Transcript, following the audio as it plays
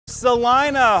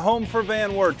Celina home for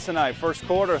Van Wert tonight. First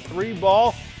quarter,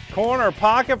 3-ball corner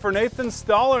pocket for Nathan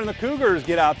Stoller, and the Cougars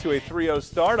get out to a 3-0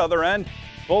 start. Other end,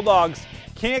 Bulldogs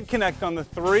can't connect on the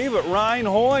 3, but Ryan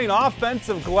Hoyne,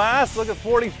 offensive glass, look at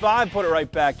 45, put it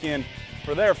right back in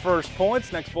for their first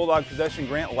points. Next Bulldog possession,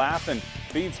 Grant Laffin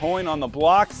feeds Hoyne on the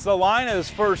block. Celina's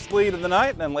first lead of the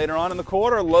night. Then later on in the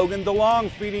quarter, Logan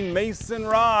DeLong feeding Mason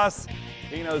Ross.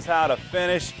 He knows how to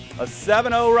finish. A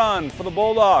 7-0 run for the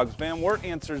Bulldogs. Van Wert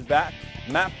answers back.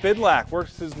 Matt Bidlack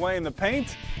works his way in the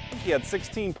paint. I think he had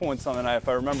 16 points on the night, if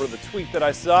I remember the tweet that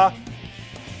I saw.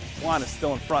 Celina is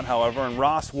still in front, however, and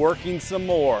Ross working some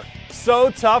more.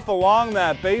 So tough along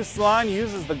that baseline,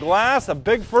 uses the glass. A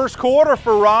big first quarter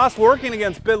for Ross, working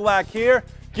against Bidlack here.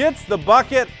 Gets the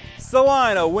bucket.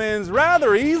 Celina wins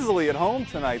rather easily at home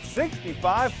tonight,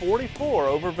 65-44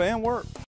 over Van Wert.